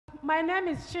My name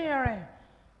is Chinere.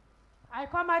 I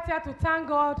come out here to thank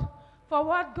God for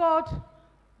what God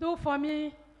do for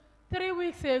me 3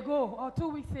 weeks ago or 2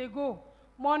 weeks ago,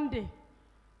 Monday.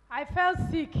 I felt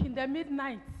sick in the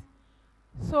midnight.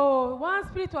 So one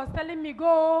spirit was telling me,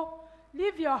 go,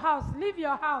 leave your house, leave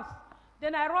your house.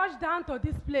 Then I rushed down to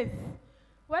this place.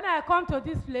 When I come to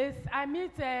this place, I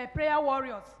meet prayer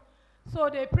warriors. So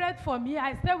they prayed for me.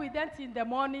 I stayed with them till in the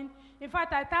morning. In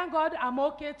fact, I thank God I'm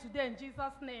okay today in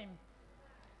Jesus' name.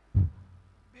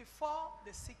 Before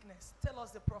the sickness, tell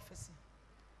us the prophecy.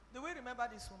 Do we remember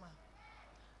this woman?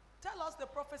 Tell us the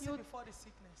prophecy before the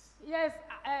sickness. Yes,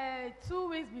 2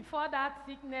 weeks before that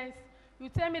sickness, you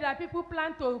tell me that people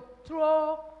plan to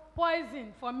throw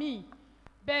poison for me.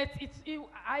 But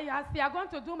as they are going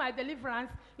to do my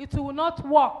deliverance, it will not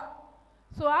work.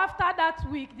 So after that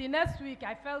week, the next week,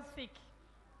 I felt sick.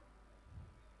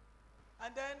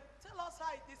 And then tell us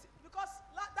how it is. Because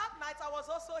that night I was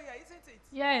also here, isn't it?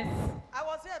 Yes. I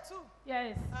was here too.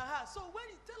 Yes. So when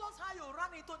you tell us how you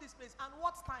ran into this place and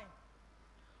what time?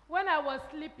 When I was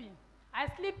sleeping, I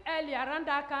sleep early around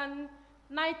that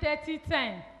 9:30,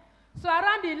 10. So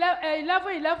around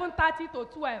 11:30 to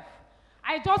 12,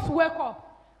 I just wake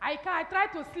up. I try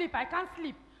to sleep. I can't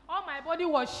sleep. All my body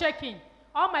was shaking.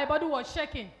 All my body was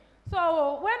shaking.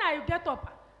 So when I get up,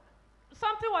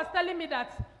 something was telling me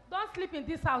that don't sleep in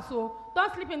this house. Oh,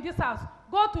 don't sleep in this house.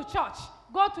 Go to church.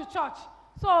 Go to church.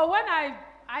 So when I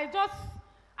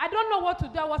don't know what to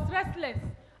do. I was restless.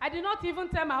 I did not even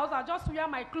tell my husband. I just wear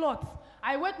my clothes.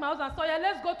 I wake my husband. So yeah,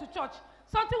 let's go to church.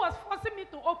 Something was forcing me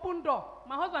to open door.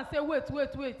 My husband said, wait.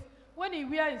 When he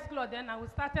wear his clothes, then I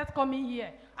started coming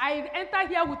here. I entered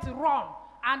here with run.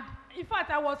 And in fact,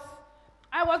 I was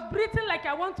breathing like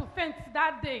I want to faint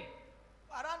that day.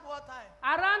 Around what time?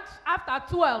 Around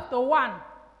after 12 to 1.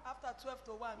 After 12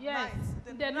 to 1? Yes.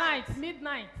 The night,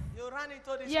 midnight. You ran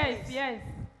into this place? Yes. Yes.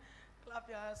 Clap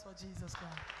your hands for Jesus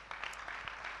Christ.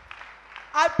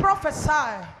 I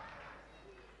prophesy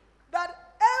that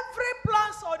every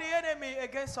plans of the enemy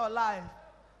against your life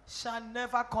shall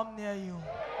never come near you.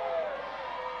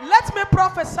 Let me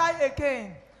prophesy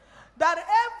again that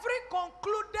every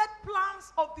concluded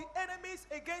plans of the enemies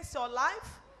against your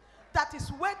life that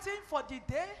is waiting for the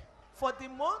day, for the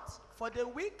month, for the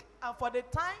week, and for the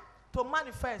time to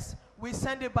manifest, we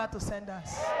send it back to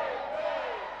senders.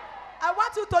 I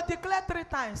want you to declare 3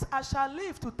 times, I shall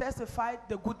live to testify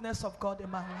the goodness of God in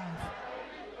my life.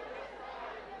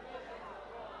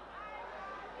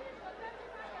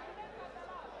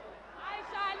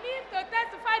 To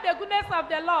testify the goodness of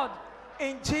the Lord.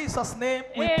 In Jesus' name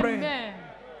we pray. Amen.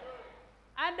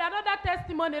 And another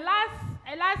testimony,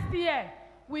 last year,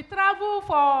 we traveled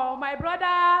for my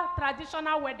brother's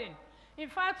traditional wedding. In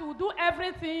fact, we'll do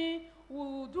everything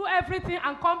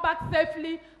and come back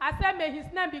safely. I said, may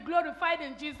his name be glorified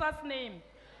in Jesus' name.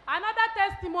 Another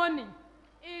testimony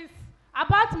is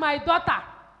about my daughter.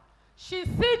 She's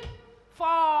sick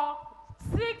for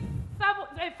 5,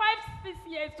 6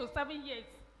 years to 7 years.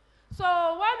 So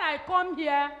when I come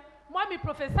here, mommy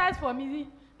prophesies for me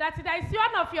that there is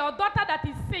one of your daughter that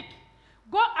is sick.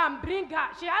 Go and bring her.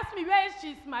 She asked me where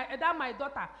is my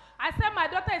daughter. I said my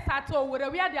daughter is at Owerri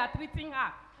where they are treating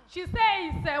her. She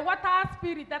said it's a water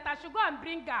spirit that I should go and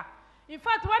bring her. In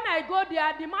fact, when I go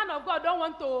there, the man of God don't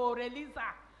want to release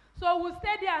her. So we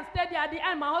stay there and stay there. At the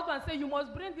end, my husband said, you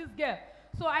must bring this girl.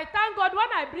 So I thank God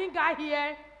when I bring her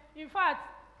here, in fact,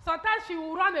 sometimes she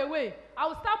will run away. I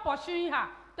will start pursuing her.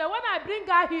 So when I bring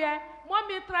her here,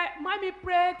 mommy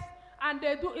prayed and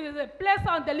they do a place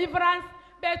on deliverance.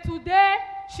 But today,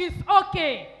 she's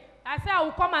okay. I said I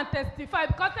will come and testify.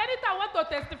 Because anytime I want to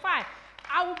testify,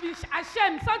 I will be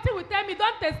ashamed. Something will tell me,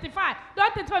 don't testify.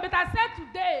 Don't testify. But I said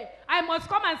today, I must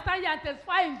come and stand here and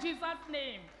testify in Jesus'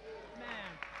 name.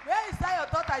 Amen. Where is that your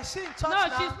daughter? Is she in church now?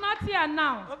 No, she's not here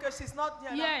now. Okay, she's not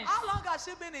here yes. now. How long has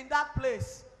she been in that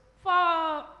place?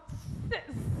 For,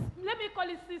 let me call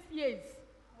it 6 years.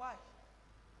 Why?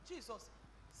 Jesus.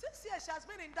 6 years she has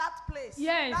been in that place.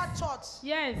 Yes. That church.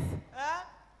 Yes.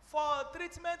 For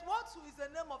treatment. What is the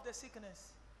name of the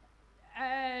sickness?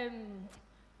 That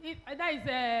is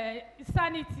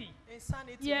insanity.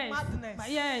 Insanity. Yes. Madness.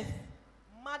 Yes.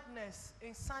 Madness.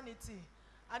 Insanity.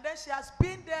 And then she has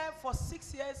been there for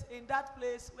 6 years in that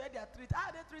place where they are treating. How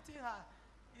are they treating her?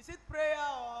 Is it prayer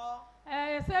or?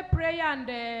 I say prayer and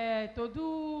to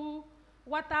do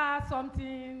water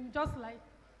something, just like.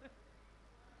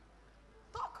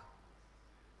 Talk.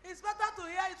 It's better to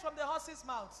hear it from the horse's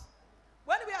mouth.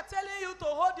 When we are telling you to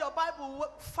hold your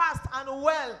Bible fast and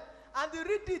well, and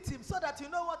read it so that you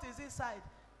know what is inside.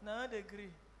 No, they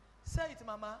agree. Say it,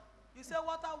 Mama. You say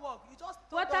water work. You just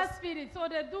told Water us. spirit. So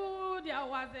they do their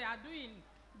what they are doing,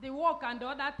 the work and the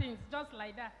other things, just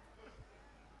like that.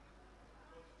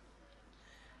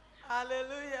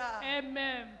 Hallelujah.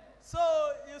 Amen. So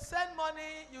you send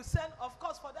money, you send, of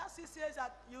course, for that 6 years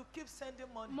that you keep sending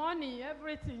money. Money,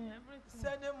 everything.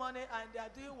 Sending money, and they are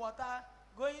doing water,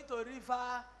 going to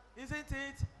river, isn't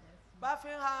it?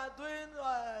 Bathing her, doing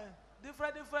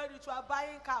different ritual,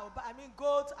 buying cow,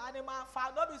 goat, animal,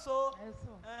 farm, not be so. Yes,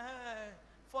 sir.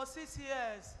 For 6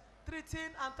 years,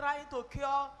 treating and trying to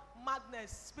cure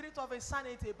madness, spirit of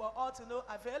insanity, but all to no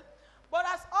avail. But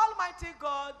as Almighty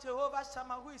God, Jehovah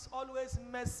Shammah, who is always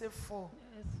merciful,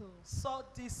 Yes, sir. saw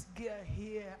this girl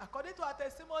here. According to her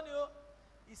testimony,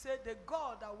 he said, the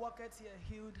God that worketh here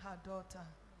healed her daughter.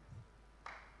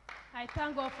 I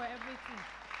thank God for everything.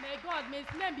 May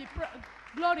his name be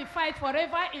glorified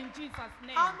forever in Jesus'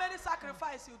 name. How many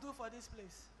sacrifices you do for this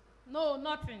place? No,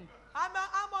 nothing.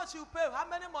 How much you pay? How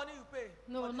many money you pay?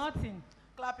 No, nothing.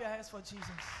 Clap your hands for Jesus.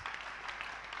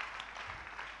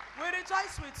 We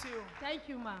rejoice with you. Thank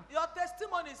you, ma'am. Your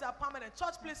testimonies are permanent.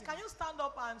 Church, please, can you stand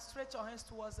up and stretch your hands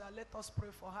towards her? Let us pray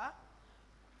for her.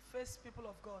 Face people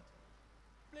of God.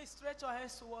 Please stretch your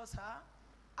hands towards her.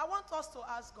 I want us to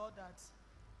ask God that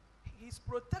his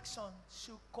protection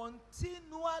should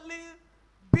continually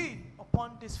be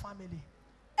upon this family.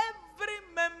 Every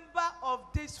member of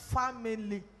this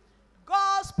family,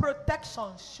 God's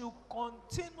protection should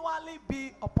continually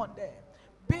be upon them.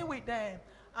 Be with them.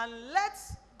 And let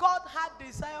God have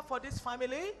desire for this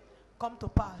family come to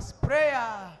pass.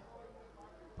 Prayer.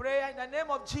 Prayer in the name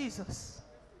of Jesus.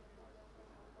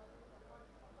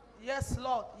 Yes,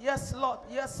 Lord. Yes, Lord.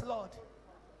 Yes, Lord.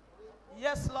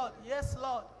 Yes, Lord. Yes,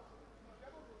 Lord.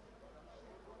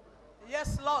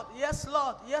 Yes, Lord. Yes,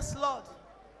 Lord. Yes, Lord.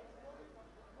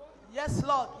 Yes,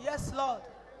 Lord. Yes, Lord.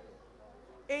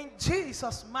 In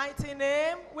Jesus' mighty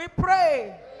name, we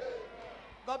pray.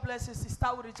 God bless you, sister.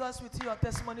 We rejoice with you. Your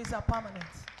testimonies are permanent.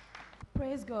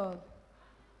 Praise God.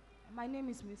 My name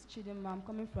is Miss Chidima. I'm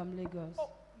coming from Lagos.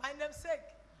 Oh, my namesake.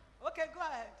 Okay, go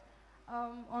ahead.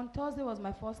 On Thursday was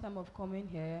my first time of coming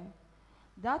here.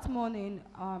 That morning,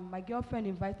 my girlfriend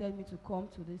invited me to come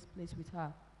to this place with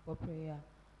her for prayer.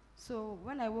 So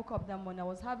when I woke up that morning, I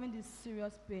was having this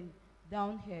serious pain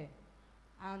down here.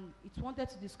 And it wanted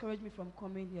to discourage me from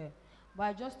coming here. But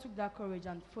I just took that courage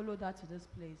and followed her to this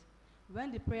place.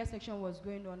 When the prayer section was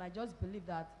going on, I just believed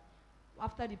that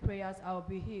after the prayers, I'll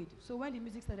be healed. So when the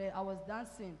music started, I was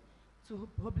dancing to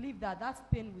believe that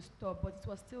that pain would stop, but it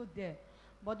was still there.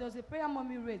 But there was a prayer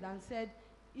mommy raised and said,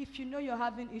 if you know you're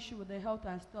having issue with the health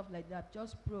and stuff like that,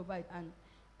 just provide. And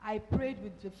I prayed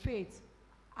with the faith.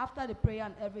 After the prayer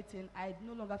and everything, I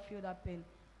no longer feel that pain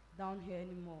down here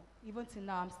anymore. Even till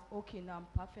now, I'm okay now, I'm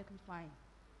perfectly fine.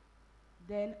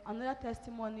 Then another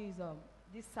testimony is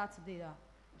this Saturday that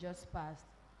just passed.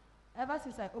 Ever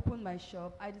since I opened my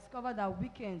shop, I discovered that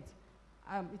weekends,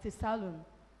 it's a salon.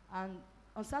 And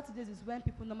on Saturdays is when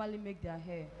people normally make their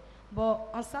hair. But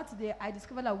on Saturday, I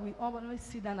discovered that we always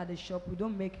sit down at the shop, we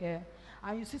don't make hair.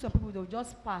 And you see some people, they'll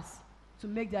just pass to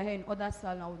make their hair in other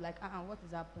salons. I was like, what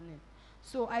is happening?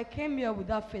 So I came here with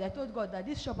that faith. I told God that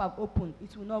this shop I've opened,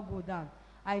 it will not go down.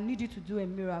 I need you to do a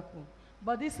miracle.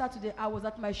 But this Saturday, I was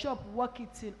at my shop working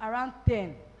till around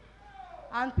 10.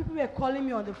 And people were calling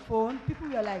me on the phone. People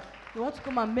were like, they want to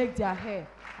come and make their hair.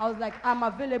 I was like, I'm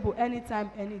available anytime,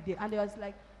 any day. And they was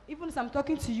like, even as I'm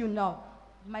talking to you now,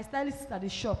 my stylist is at the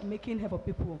shop making hair for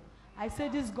people. I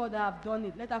said, this God that have done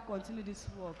it, let her continue this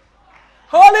work.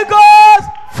 Holy Ghost,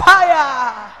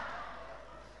 fire!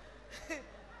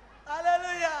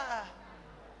 Hallelujah.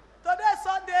 Today is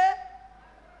Sunday.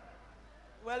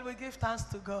 Well, we give thanks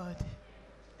to God.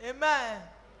 Amen.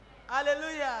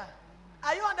 Hallelujah.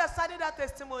 Are you understanding that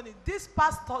testimony? This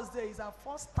past Thursday is our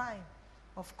first time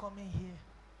of coming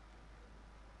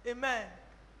here. Amen.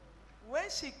 When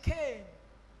she came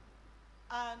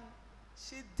and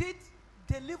she did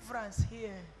deliverance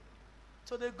here,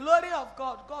 to the glory of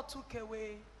God, God took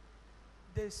away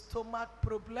the stomach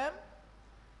problem.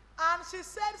 And she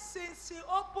said since she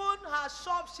opened her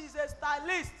shop, she's a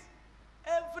stylist.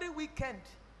 Every weekend,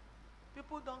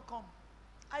 people don't come.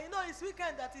 And you know it's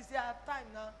weekend that is their time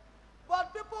now.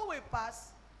 But people will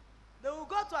pass. They will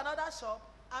go to another shop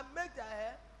and make their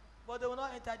hair, but they will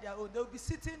not enter their own. They will be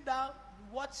sitting down,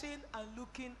 watching and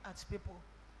looking at people.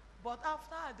 But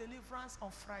after her deliverance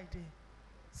on Friday,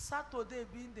 Saturday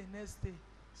being the next day,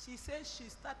 she said she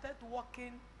started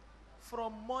working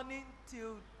from morning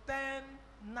till 10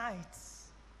 nights.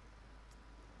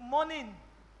 Morning,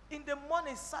 in the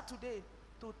morning, Saturday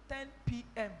to 10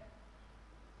 p.m.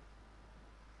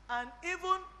 And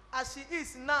even as she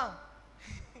is now,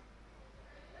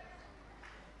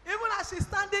 Even as she's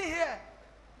standing here,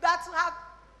 that her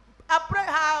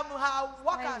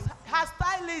workers, her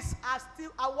stylists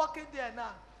are working there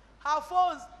now. Her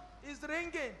phone is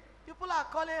ringing. People are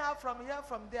calling her from here,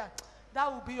 from there.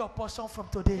 That will be your portion from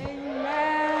today.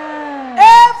 Amen.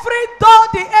 Every door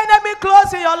the enemy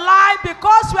closed in your life,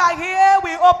 because we are here,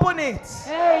 we open it.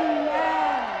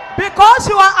 Amen. Because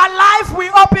you are alive, we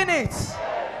open it.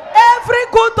 Every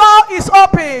good door is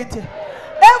opened.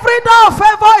 Every door of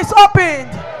favor is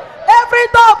opened. Every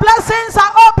door of blessings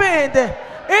are opened.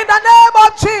 In the name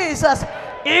of Jesus.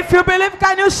 If you believe,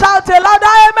 can you shout a louder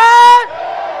amen?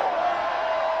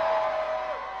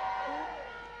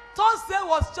 Thursday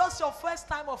was just your first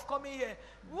time of coming here.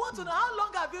 We want to know, how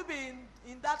long have you been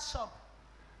in that shop?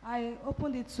 I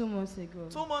opened it 2 months ago.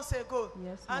 2 months ago.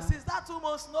 Yes, and ma'am. since that 2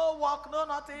 months, no work, no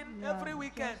nothing, Yeah, every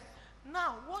weekend. yes.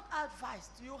 Now, what advice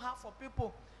do you have for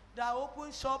people that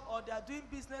open shop or they are doing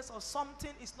business or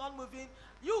something is not moving?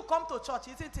 You come to church,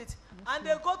 isn't it? And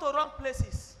they go to wrong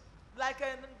places. Like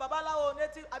in Babalawo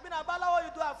native. I mean, Babalawo,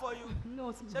 you do it for you.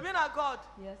 No, Shabina God,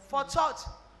 yes, for ma'am. church.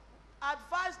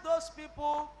 Advise those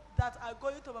people that are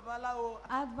going to Babalawo.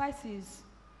 Advice is,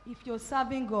 if you're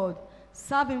serving God,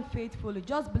 serve Him faithfully.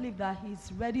 Just believe that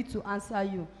He's ready to answer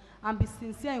you. And be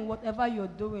sincere in whatever you're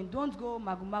doing. Don't go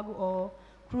magu-magu or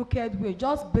crooked way.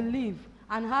 Just believe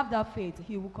and have that faith.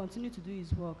 He will continue to do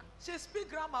His work. She speaks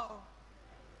grammar,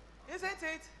 isn't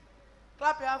it?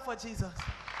 Clap your hand for Jesus.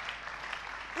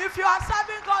 If you are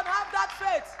serving God, have that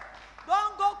faith.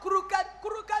 Don't go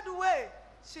crooked way.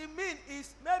 She mean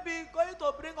is maybe going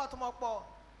to bring automobile.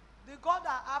 The God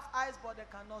that have eyes but they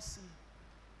cannot see.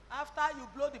 After you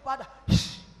blow the powder,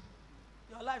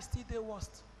 your life still the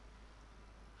worst.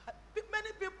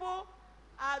 Many people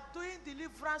are doing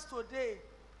deliverance today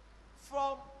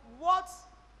from what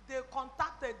they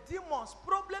contacted, demons,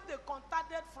 problem they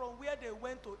contacted from where they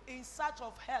went to in search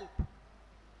of help.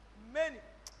 Many.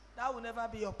 That will never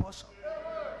be your portion.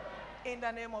 In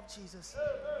the name of Jesus.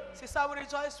 Sister, I will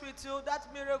rejoice with you.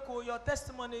 That miracle, your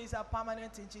testimonies are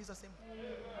permanent in Jesus' name.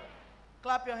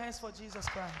 Clap your hands for Jesus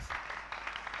Christ.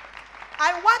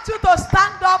 I want you to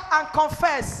stand up and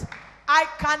confess, I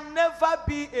can never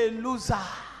be a loser.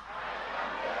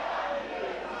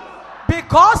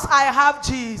 Because I have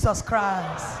Jesus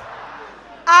Christ.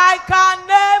 I can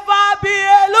never be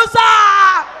a loser.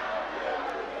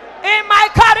 In my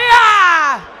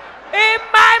career, in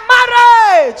my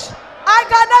marriage, I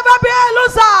can never be a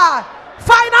loser.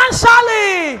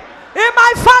 Financially, in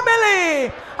my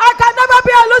family, I can never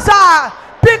be a loser.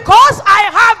 Because I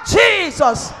have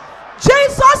Jesus.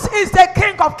 Jesus is the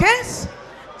King of Kings.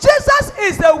 Jesus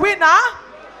is the winner.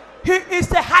 He is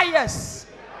the highest.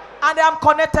 And I am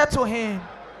connected to Him.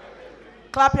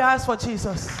 Clap your hands for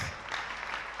Jesus.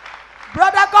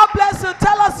 Brother, God bless you.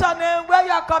 Tell us your name, where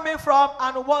you are coming from,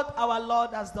 and what our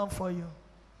Lord has done for you.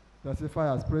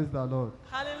 Testifiers, praise the Lord.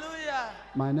 Hallelujah.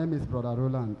 My name is Brother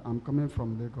Roland. I'm coming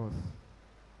from Lagos.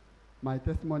 My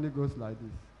testimony goes like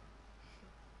this.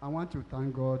 I want to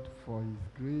thank God for His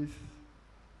grace,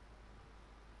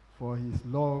 for His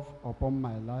love upon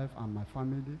my life and my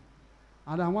family.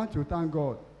 And I want to thank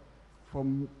God for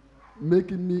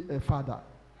making me a father,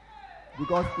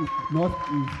 because it's not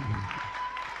easy.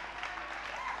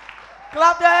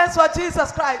 Clap your hands for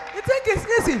Jesus Christ. You think it's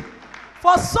easy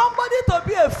for somebody to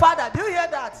be a father? Do you hear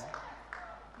that?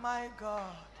 My God.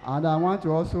 And I want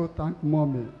to also thank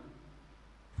Mommy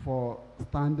for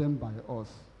standing by us,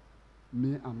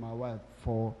 me and my wife,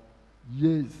 for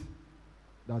years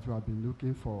that we have been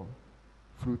looking for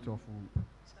fruit of womb.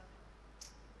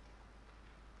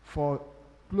 For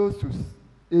close to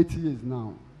 8 years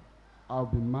now,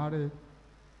 I've been married,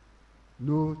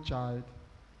 no child.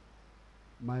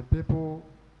 My people,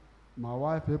 my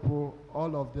wife people,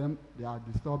 all of them, they are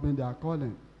disturbing, they are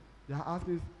calling. They are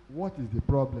asking, what is the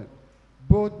problem?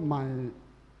 Both my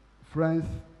friends,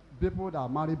 people that are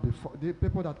married before, the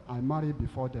people that I married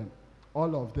before them,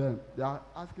 all of them, they are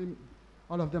asking,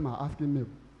 all of them are asking me,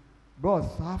 boss,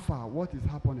 how far, what is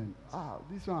happening?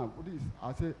 This one, this.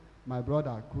 I say, my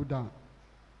brother, cool down.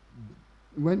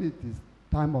 When it is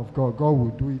time of God, God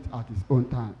will do it at His own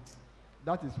time.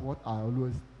 That is what I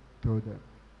always told them.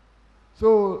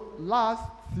 So last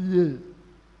year,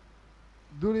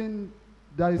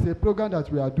 there is a program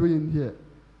that we are doing here.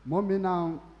 Mommy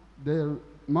now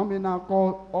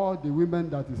call all the women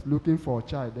that is looking for a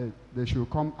child. They should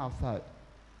come outside.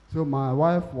 So my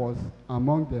wife was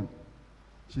among them.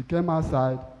 She came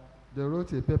outside. They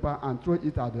wrote a paper and threw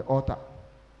it at the altar.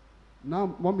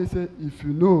 Now Mommy said, if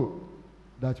you know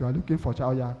that you are looking for a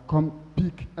child, yeah, come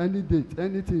pick any date,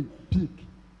 anything, pick.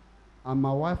 And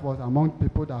my wife was among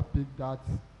people that picked that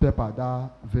paper that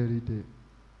very day.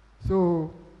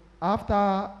 So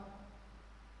after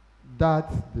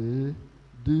that day,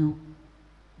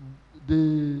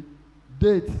 the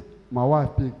date my wife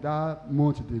picked that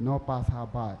month did not pass her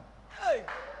by. Hey.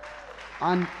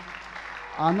 And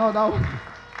another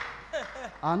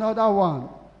another one,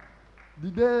 the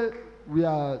day we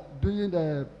are doing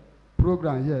the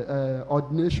program here,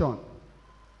 ordination,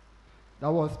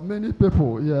 there was many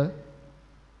people here,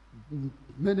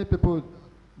 many people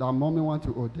that mommy want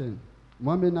to ordain.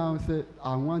 Mommy now say,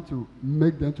 I want to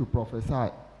make them to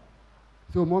prophesy.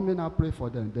 So mommy now pray for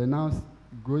them. They now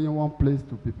go in one place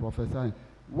to be prophesying.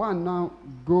 One now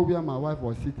go where my wife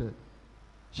was seated.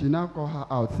 She now call her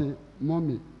out, say,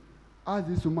 Mommy, ask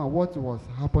this woman what was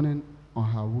happening on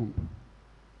her womb.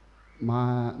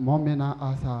 My mommy now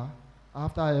asked her,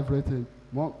 after everything,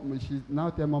 she now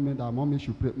tell mommy that mommy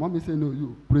should pray. Mommy say, no,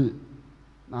 you pray.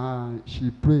 She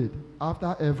prayed.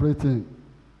 After everything,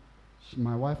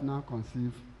 my wife now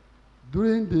conceived.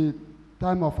 During the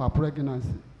time of her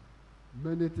pregnancy,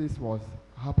 many things was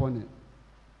happening.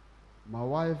 My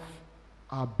wife,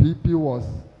 her BP was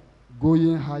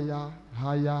going higher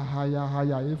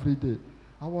every day.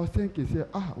 I was thinking, say,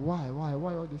 why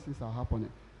all these things are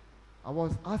happening? I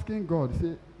was asking God,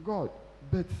 say, God,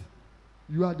 but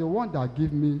you are the one that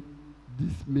gave me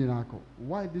this miracle.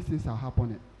 Why these things are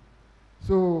happening?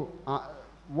 So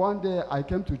one day I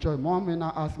came to church. Mommy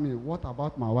now asked me, what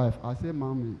about my wife? I said,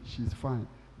 Mommy, she's fine,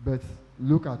 but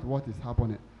look at what is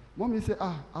happening. Mommy said,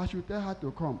 I should tell her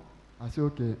to come. I said,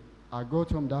 okay. I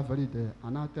got home that very day,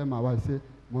 and I tell my wife, say,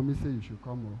 Mommy say you should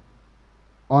come home.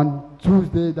 On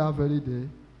Tuesday, that very day,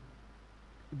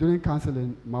 during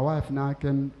counseling, my wife now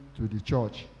came to the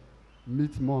church,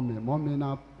 meet Mommy. Mommy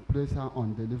now placed her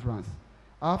on deliverance.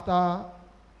 After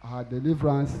her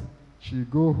deliverance, she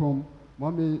go home.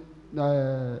 Mommy,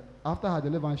 after her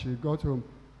deliverance, she got home.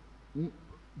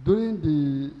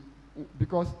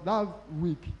 Because that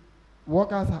week,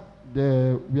 workers,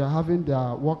 we are having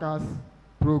their workers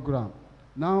program.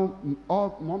 Now,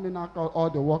 Mommy now called all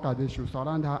the workers, they should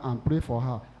surround her and pray for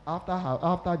her.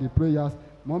 After the prayers,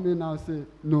 Mommy now say,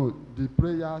 no, the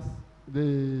prayers,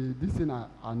 this thing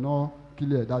are not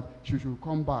clear, that she should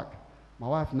come back. My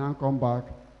wife now come back.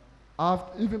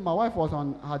 Even my wife was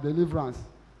on her deliverance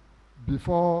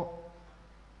before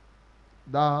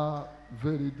that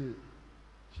very day.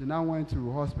 She now went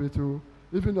to hospital.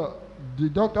 Even though the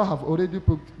doctor have already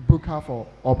booked her for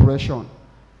operation.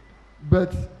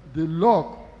 But the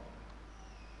luck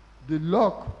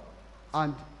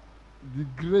and the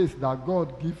grace that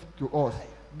God gives to us,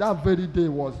 that very day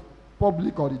was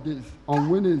public holidays on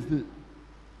Wednesday,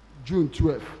 June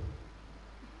 12th.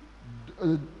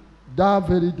 That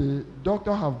very day,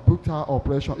 doctor have booked her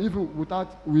operation. Even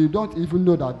without, we don't even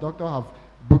know that doctor have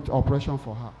booked operation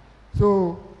for her.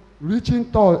 So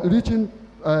reaching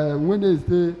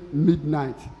Wednesday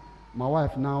midnight, my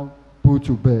wife now put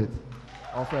to bed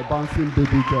of a bouncing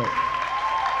baby girl.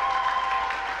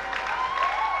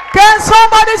 Can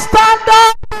somebody stand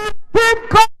up? Give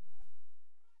God.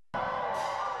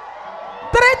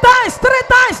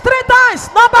 Three times.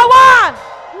 Number one.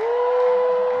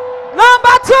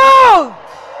 Number two.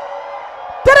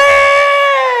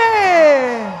 Three.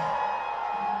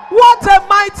 What a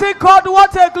mighty God.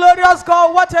 What a glorious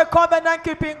God. What a covenant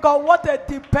keeping God. What a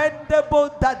dependable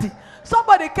daddy.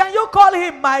 Somebody, can you call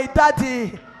him my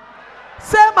daddy?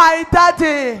 Say my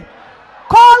daddy.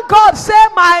 Call God, say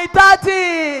my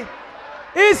daddy.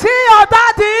 Is he your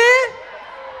daddy?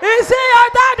 Is he your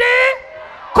daddy?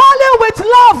 Call him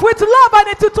with love and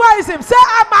enthusiasm. Say,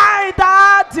 my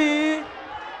daddy.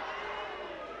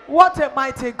 What a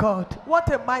mighty God. What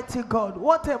a mighty God.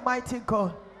 What a mighty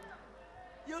God.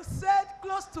 You said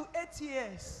close to 8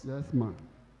 years. Yes, ma'am.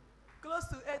 Close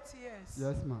to 8 years.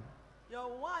 Yes, ma'am. Your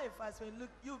wife has been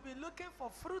you've been looking for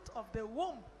fruit of the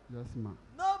womb. Yes, ma'am.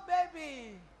 No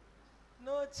baby.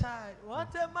 No child.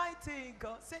 What a mighty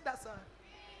God. Sing that song.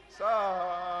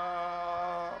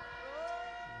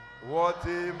 What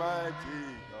a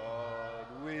mighty God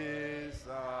we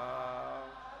serve.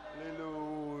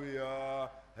 Hallelujah.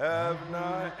 Heaven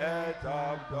and earth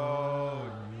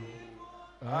adore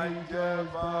you. Angels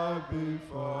bow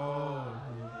before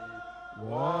you.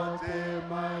 What a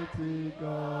mighty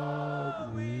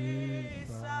God we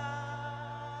serve.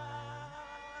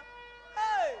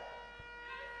 Hey!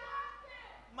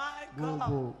 My God.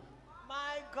 Go.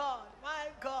 My God. My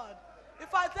God.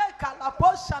 If I take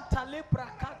Kalabo Shantale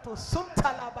Brakato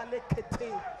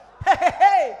Sumtalabalekete.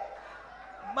 Hey!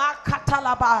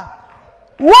 Makatalaba.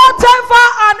 Whatever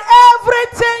and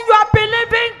everything you are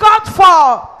believing God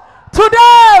for,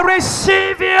 today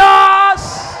receive yours.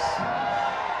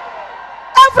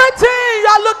 Everything you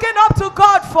are looking up to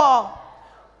God for.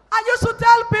 I used to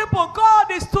tell people,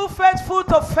 God is too faithful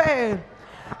to fail.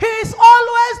 He is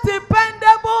always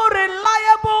dependable,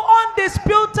 reliable,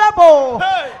 undisputable.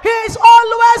 Hey. He is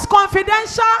always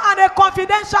confidential and a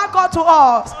confidential God to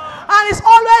us. And is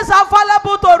always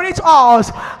available to reach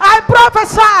us. I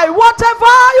prophesy,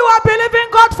 whatever you are believing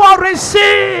God for,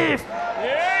 receive.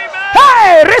 Amen.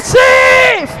 Hey,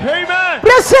 receive. Amen.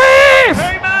 Receive.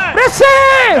 Amen.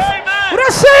 Receive. Amen.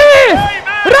 Receive.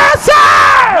 Amen. Receive.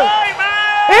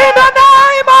 Amen. In the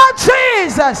name of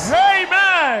Jesus.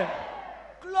 Amen.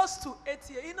 Close to 8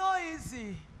 years. You know,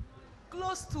 easy.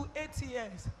 Close to 8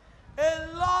 years. A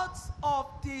lot of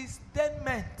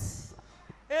disdainment.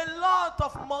 A lot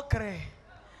of mockery.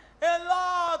 A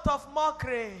lot of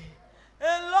mockery.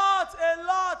 A lot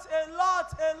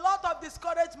of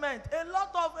discouragement. A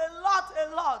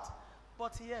lot.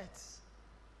 But yet,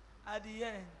 at the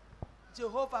end,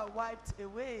 Jehovah wiped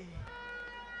away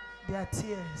their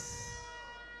tears.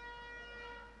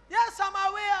 Yes, I'm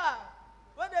aware.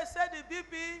 When they said the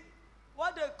BP,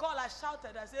 what they call, I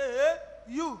shouted. I said, hey,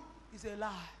 you is a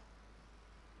lie.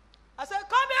 I said,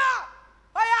 come here.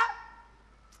 Fire.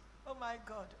 Oh my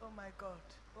God, oh my God,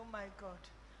 oh my God.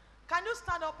 Can you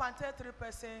stand up and tell 3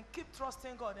 persons, keep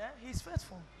trusting God, eh? He's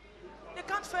faithful. He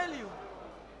can't fail you.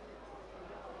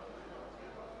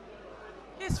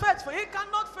 He's faithful. He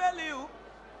cannot fail you.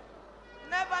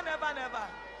 Never, never, never.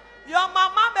 Your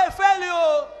mama may fail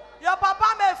you. Your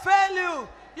papa may fail you.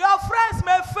 Your friends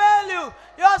may fail you.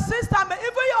 Your sister may,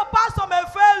 even your pastor may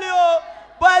fail you.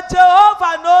 But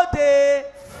Jehovah knows they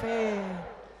fail.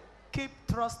 Keep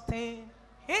trusting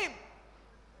Him.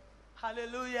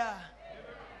 Hallelujah.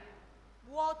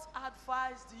 What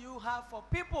advice do you have for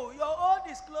people? Your own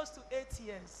is close to 8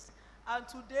 years. And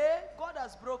today, God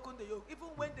has broken the yoke. Even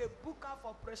when they book out for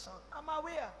operation, I'm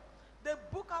aware. They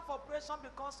book out for operation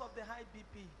because of the high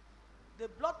BP. The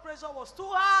blood pressure was too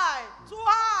high.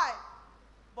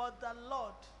 But the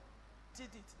Lord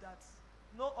did it that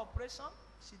no operation,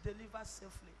 she delivered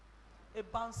safely. A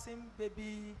bouncing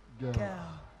baby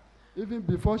girl. Even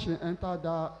before she entered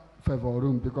that favor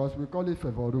room, because we call it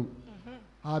favor room,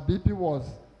 her BP was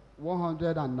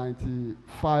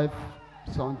 195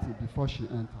 something before she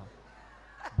entered.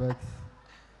 But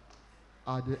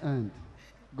at the end,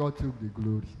 God took the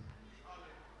glory.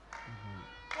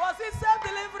 Was it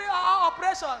self-delivery or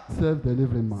operation?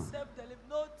 Self-delivery, man. Self-delivery,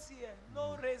 no tear,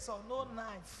 no razor, no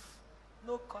knife,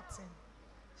 no cutting.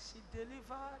 She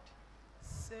delivered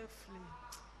safely.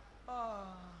 Oh.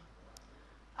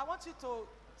 I want you to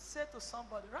say to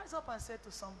somebody, rise up and say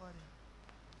to somebody,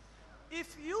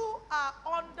 if you are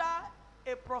under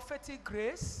a prophetic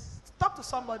grace, talk to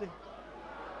somebody,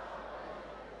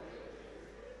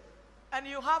 and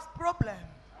you have problem,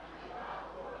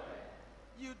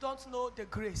 you don't know the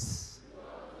grace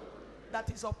that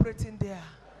is operating there.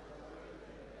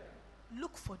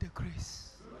 Look for the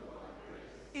grace.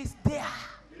 It's there.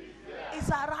 It's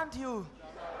around you.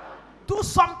 Do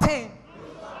something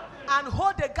and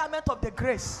hold the garment of the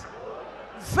grace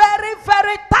very,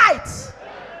 very tight,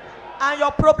 and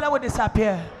your problem will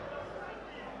disappear.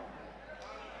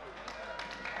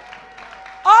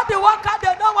 All the workers,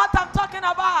 they know what I'm talking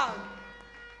about.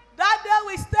 That day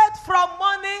we stayed from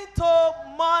morning to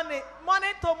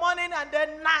morning, and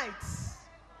then night.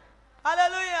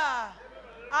 Hallelujah.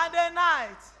 And then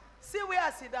night. See where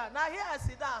I sit down. Now here I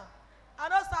sit down. I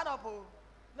don't stand up. Oh.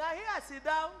 Now here I sit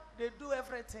down, they do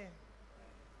everything.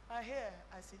 And here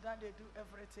I sit down, they do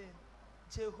everything.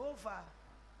 Jehovah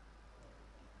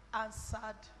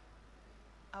answered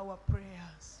our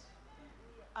prayers.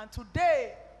 And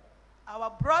today, our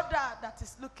brother that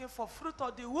is looking for fruit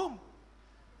of the womb,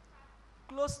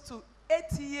 close to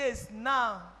 8 years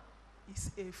now,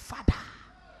 is a father.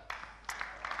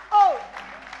 Oh!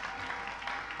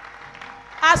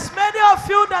 As many of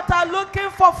you that are looking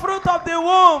for fruit of the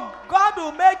womb, God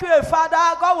will make you a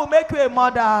father, God will make you a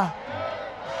mother.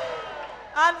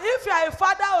 And if you are a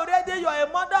father already, you are a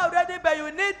mother already, but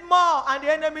you need more, and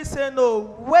the enemy say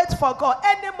no, wait for God.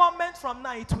 Any moment from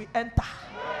now, it will enter.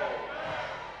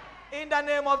 In the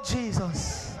name of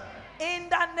Jesus. In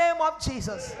the name of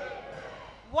Jesus.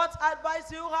 What advice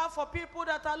do you have for people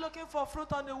that are looking for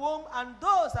fruit on the womb and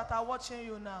those that are watching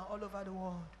you now all over the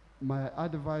world? My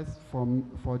advice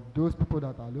for those people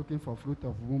that are looking for fruit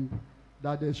of womb,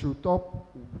 that they should stop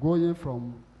going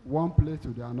from one place to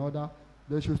the another.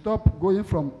 They should stop going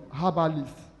from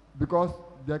herbalists because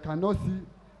they cannot see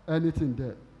anything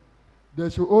there. They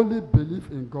should only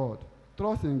believe in God,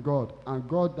 trust in God, and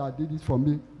God that did it for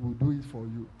me will do it for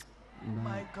you. Oh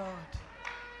my God.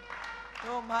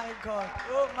 Oh my God.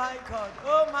 Oh my God.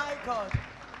 Oh my God.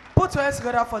 Put your hands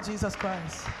together for Jesus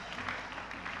Christ.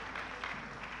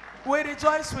 We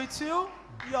rejoice with you.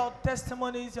 Your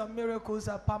testimonies, your miracles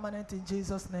are permanent in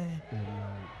Jesus' name. Amen.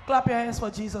 Clap your hands for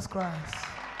Jesus Christ.